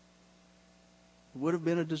 It would have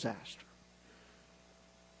been a disaster.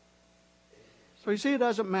 So you see, it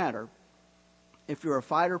doesn't matter if you're a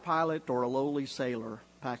fighter pilot or a lowly sailor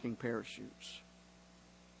packing parachutes.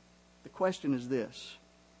 The question is this: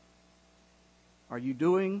 are you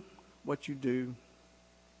doing what you do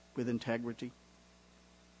with integrity?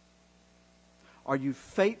 Are you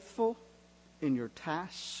faithful in your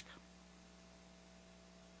task?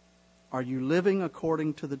 Are you living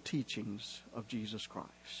according to the teachings of Jesus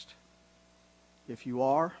Christ? If you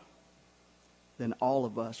are, then all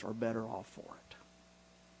of us are better off for it.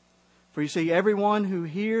 For you see, everyone who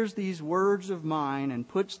hears these words of mine and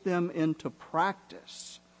puts them into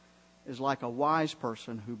practice is like a wise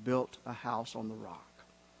person who built a house on the rock.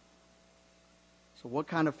 So what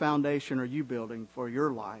kind of foundation are you building for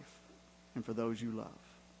your life and for those you love?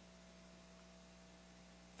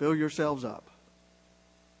 Fill yourselves up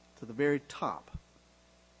to the very top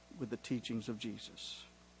with the teachings of Jesus.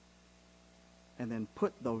 And then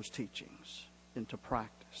put those teachings into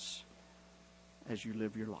practice as you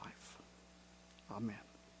live your life. Amen.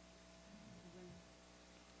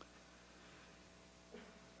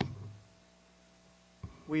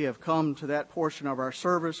 We have come to that portion of our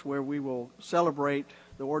service where we will celebrate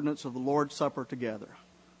the ordinance of the Lord's Supper together.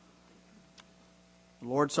 The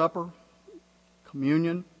Lord's Supper,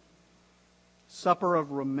 communion, supper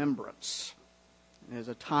of remembrance, is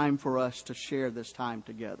a time for us to share this time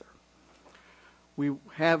together. We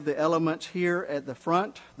have the elements here at the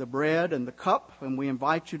front, the bread and the cup, and we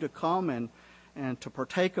invite you to come and to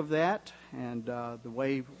partake of that. And the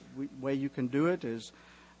way you can do it is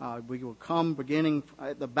we will come beginning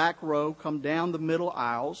at the back row, come down the middle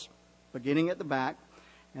aisles, beginning at the back,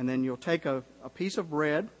 and then you'll take a piece of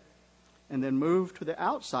bread and then move to the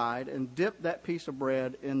outside and dip that piece of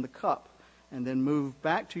bread in the cup, and then move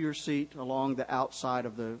back to your seat along the outside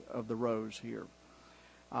of the rows here.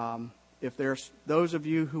 If there's those of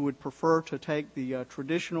you who would prefer to take the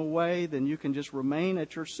traditional way, then you can just remain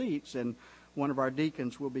at your seats, and one of our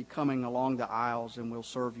deacons will be coming along the aisles and will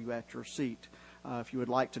serve you at your seat if you would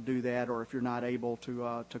like to do that, or if you're not able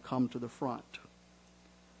to come to the front.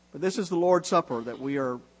 But this is the Lord's Supper that we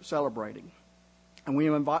are celebrating, and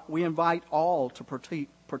we invite all to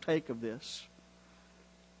partake of this.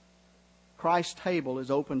 Christ's table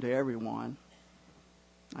is open to everyone.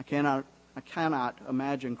 I cannot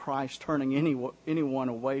imagine Christ turning anyone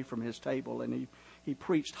away from his table, and he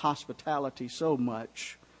preached hospitality so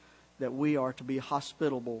much that we are to be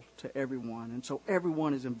hospitable to everyone. And so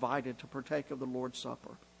everyone is invited to partake of the Lord's Supper.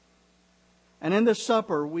 And in this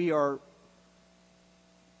supper we are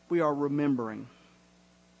remembering.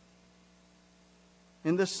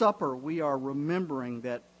 In this supper we are remembering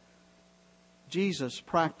that Jesus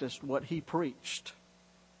practiced what he preached.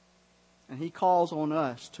 And he calls on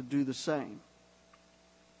us to do the same.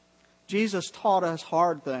 Jesus taught us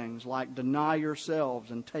hard things like deny yourselves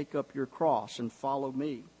and take up your cross and follow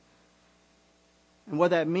me. And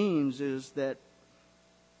what that means is that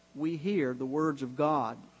we hear the words of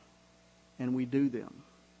God and we do them.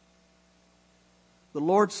 The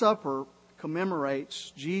Lord's Supper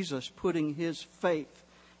commemorates Jesus putting his faith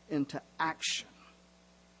into action,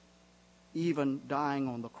 even dying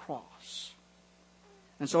on the cross.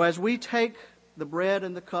 And so as we take the bread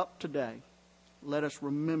and the cup today, let us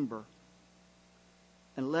remember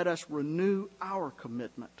and let us renew our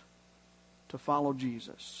commitment to follow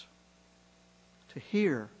Jesus, to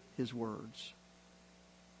hear his words,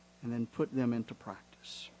 and then put them into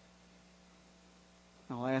practice.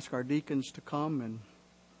 I'll ask our deacons to come, and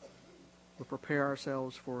we'll prepare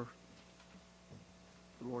ourselves for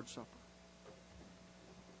the Lord's Supper.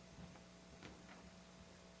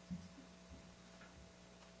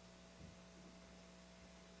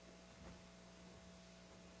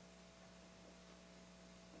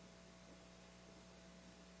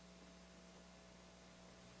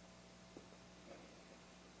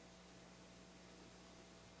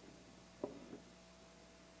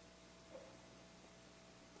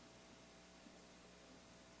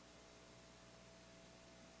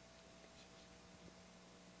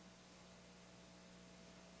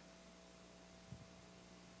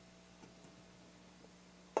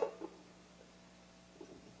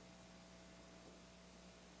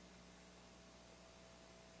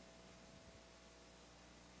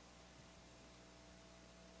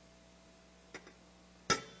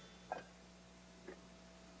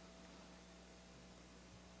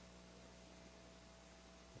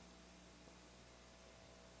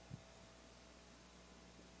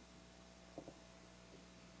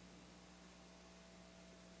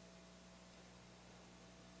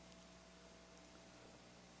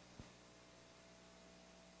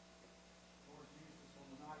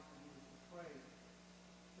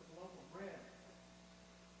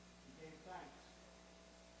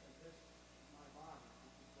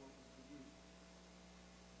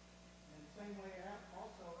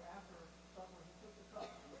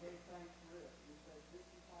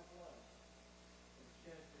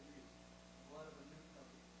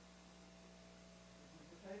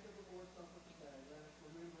 partake of the Lord's Supper today, let us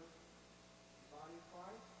remember the body of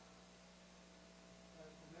Christ. Let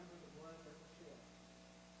us remember the blood that was shed.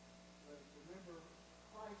 Let us remember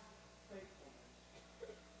Christ's faithfulness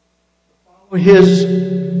to follow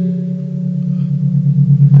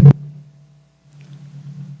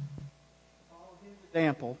his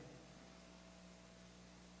example,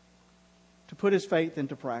 to put his faith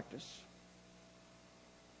into practice,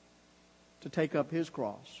 to take up his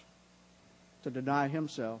cross, to deny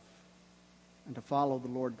himself, and to follow the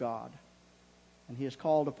Lord God. And he has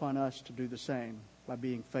called upon us to do the same by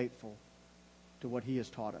being faithful to what he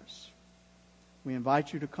has taught us. We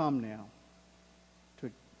invite you to come now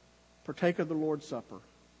to partake of the Lord's Supper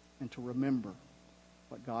and to remember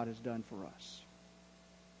what God has done for us.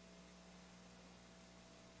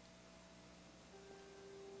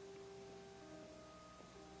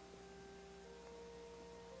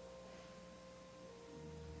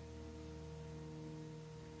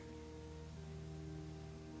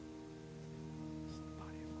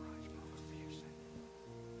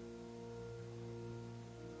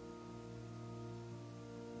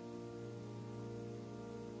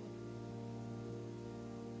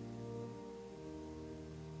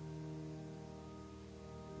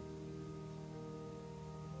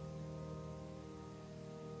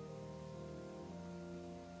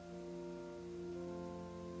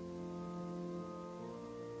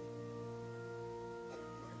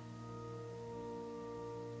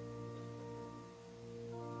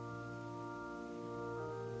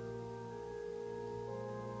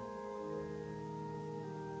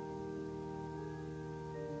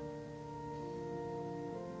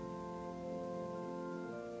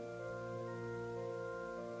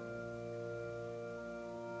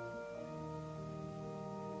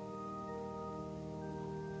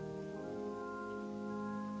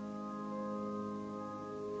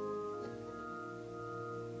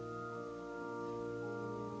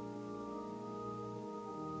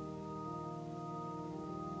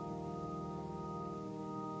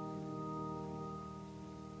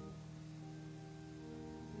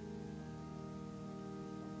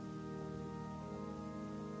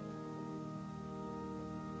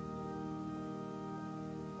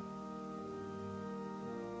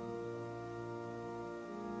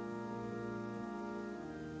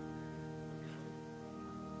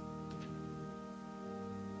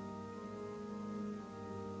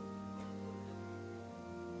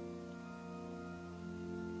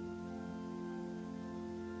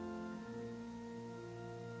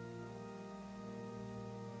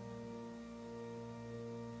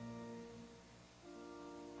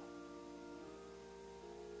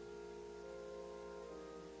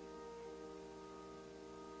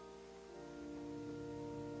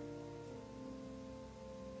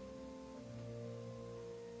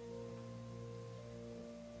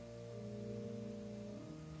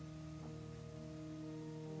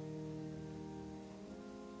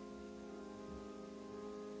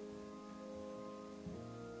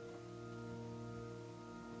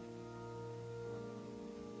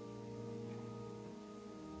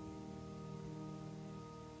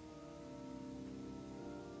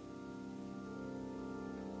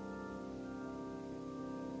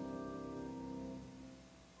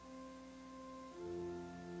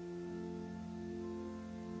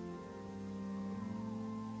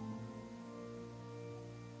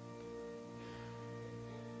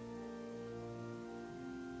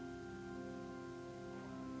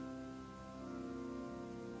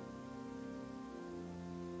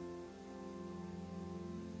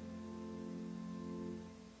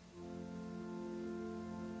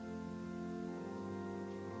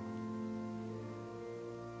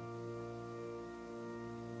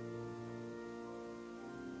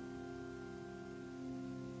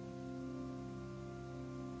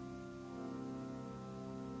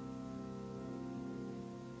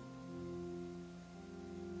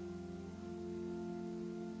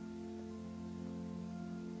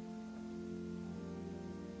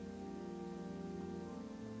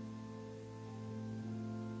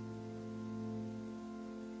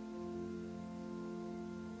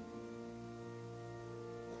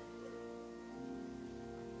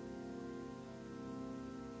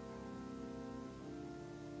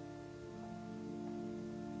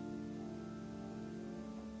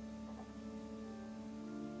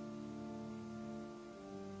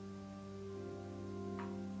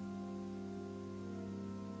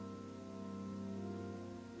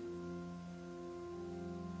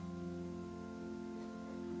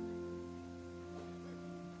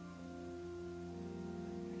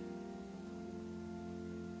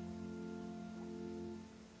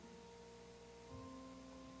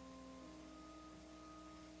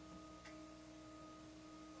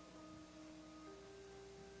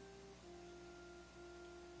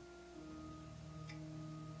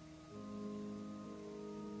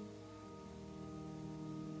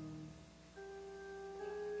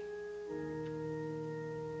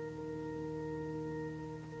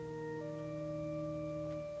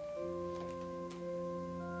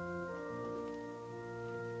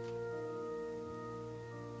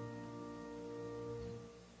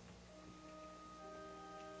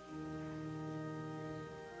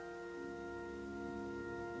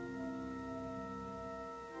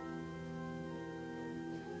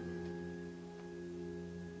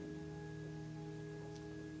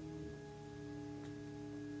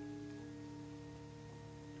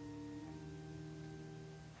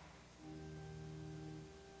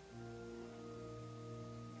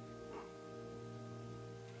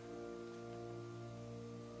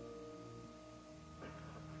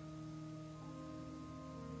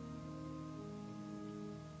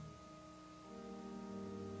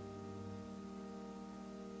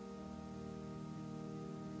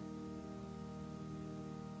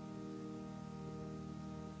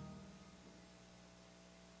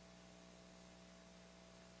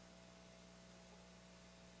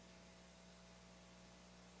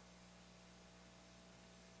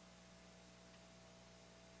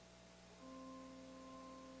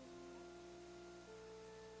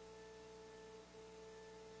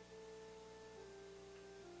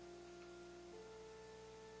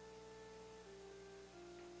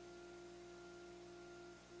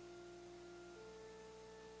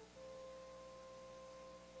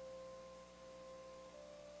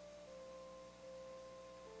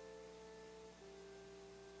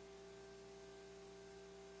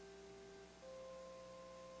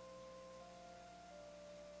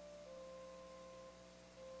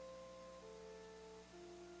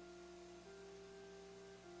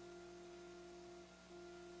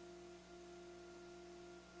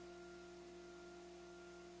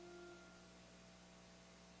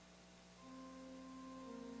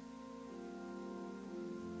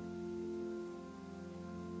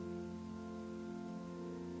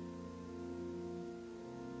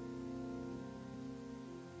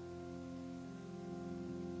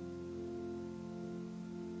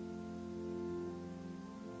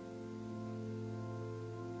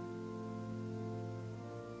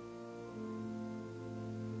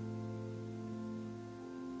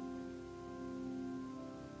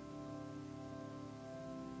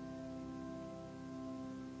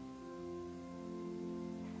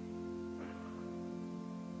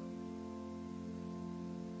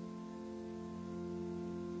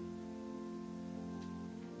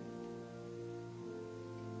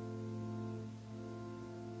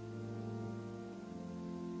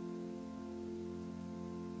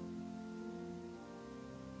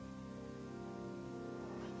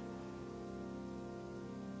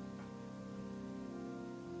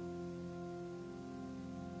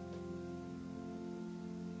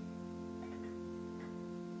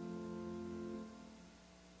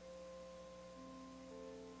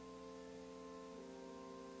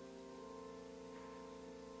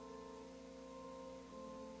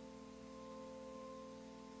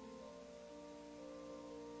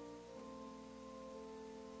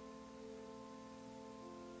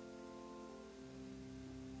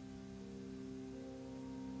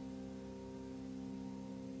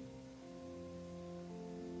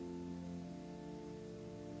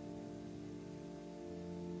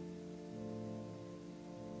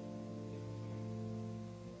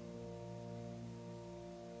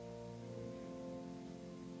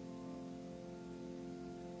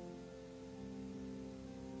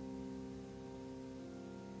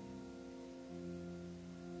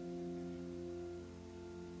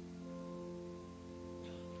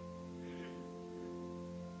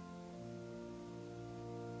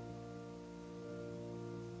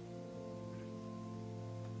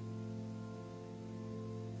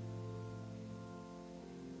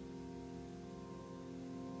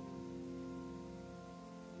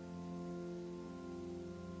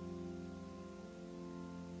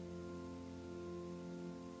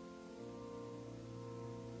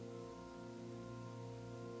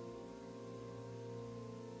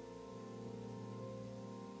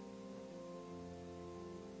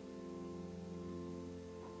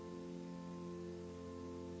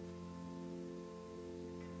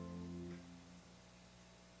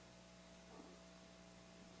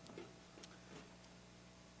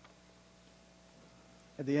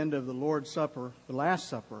 At the end of the Lord's Supper, the Last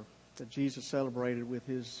Supper that Jesus celebrated with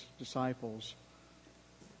his disciples,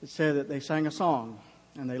 it said that they sang a song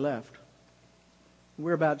and they left.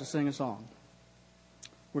 We're about to sing a song.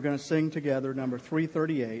 We're going to sing together number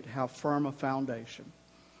 338, How Firm a Foundation.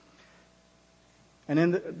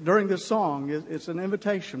 And during this song, it's an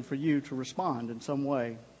invitation for you to respond in some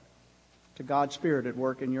way to God's Spirit at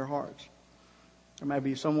work in your hearts. There may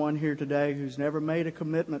be someone here today who's never made a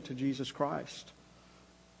commitment to Jesus Christ,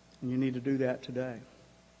 and you need to do that today.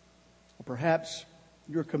 Or perhaps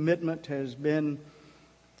your commitment has been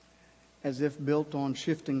as if built on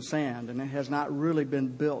shifting sand, and it has not really been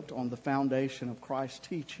built on the foundation of Christ's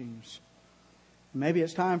teachings. Maybe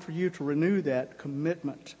it's time for you to renew that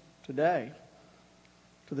commitment today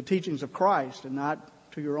to the teachings of Christ and not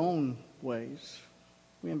to your own ways.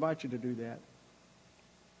 We invite you to do that.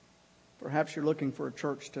 Perhaps you're looking for a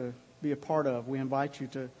church to be a part of. We invite you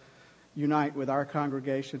to unite with our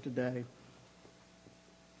congregation today.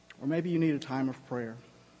 Or maybe you need a time of prayer.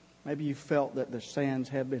 Maybe you felt that the sands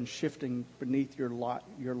have been shifting beneath your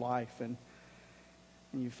life, and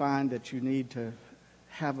you find that you need to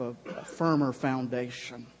have a firmer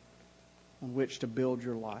foundation on which to build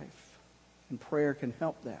your life. And prayer can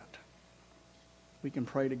help that. We can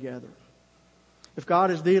pray together. If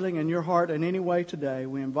God is dealing in your heart in any way today,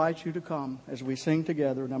 we invite you to come as we sing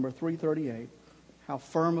together number 338, How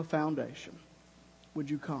Firm a Foundation. Would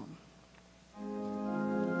you come?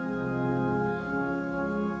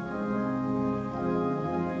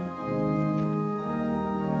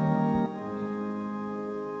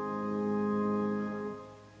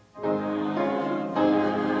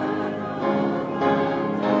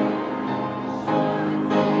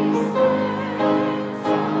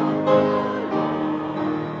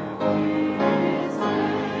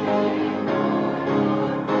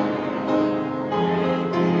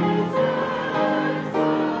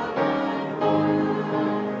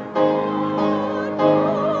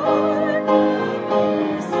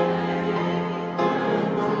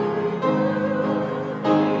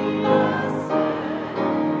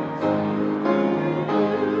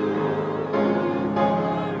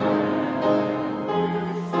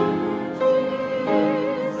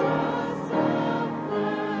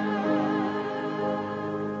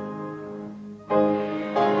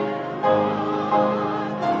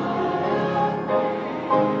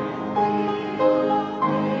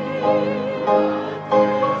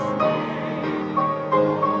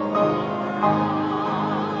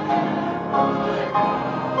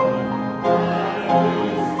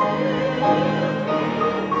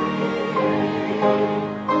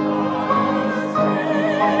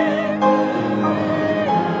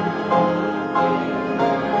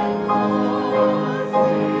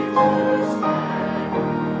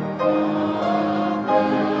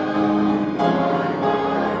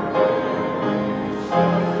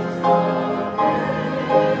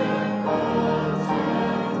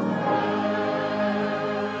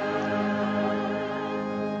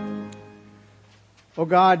 Oh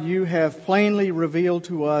God, you have plainly revealed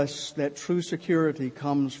to us that true security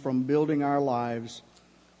comes from building our lives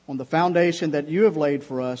on the foundation that you have laid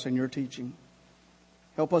for us in your teaching.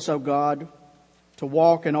 Help us, oh God, to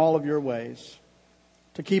walk in all of your ways,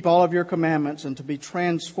 to keep all of your commandments, and to be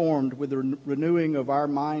transformed with the renewing of our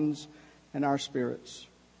minds and our spirits.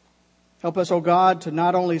 Help us, oh God, to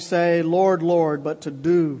not only say, Lord, Lord, but to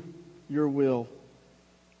do your will.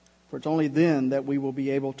 For it's only then that we will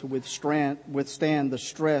be able to withstand the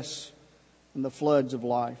stress and the floods of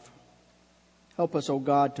life. Help us, oh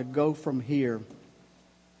God, to go from here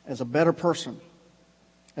as a better person,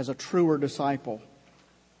 as a truer disciple,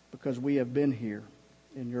 because we have been here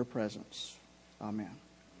in your presence. Amen.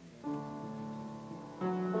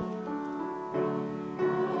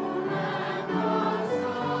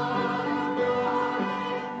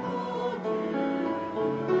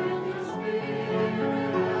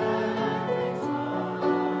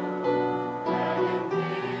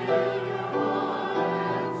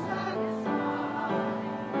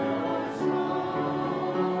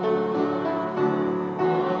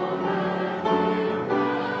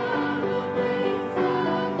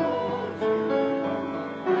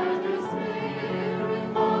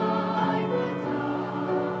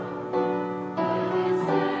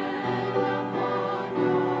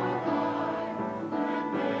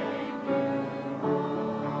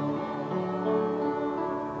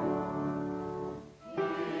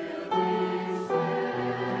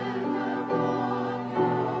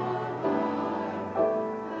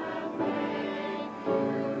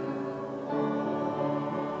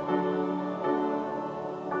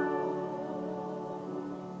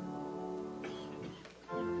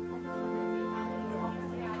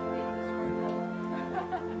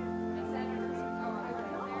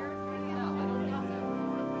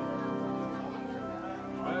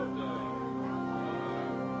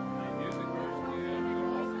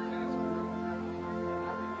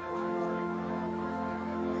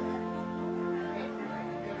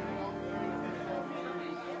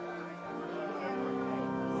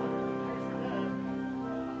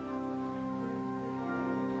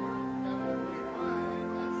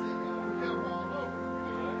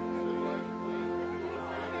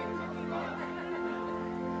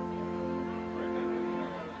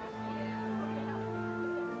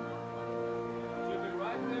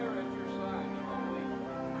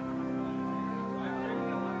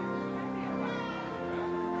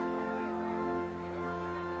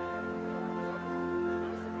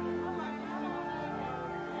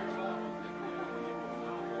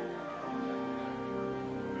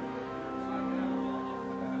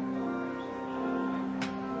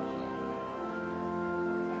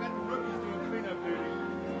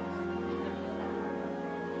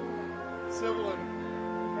 civil and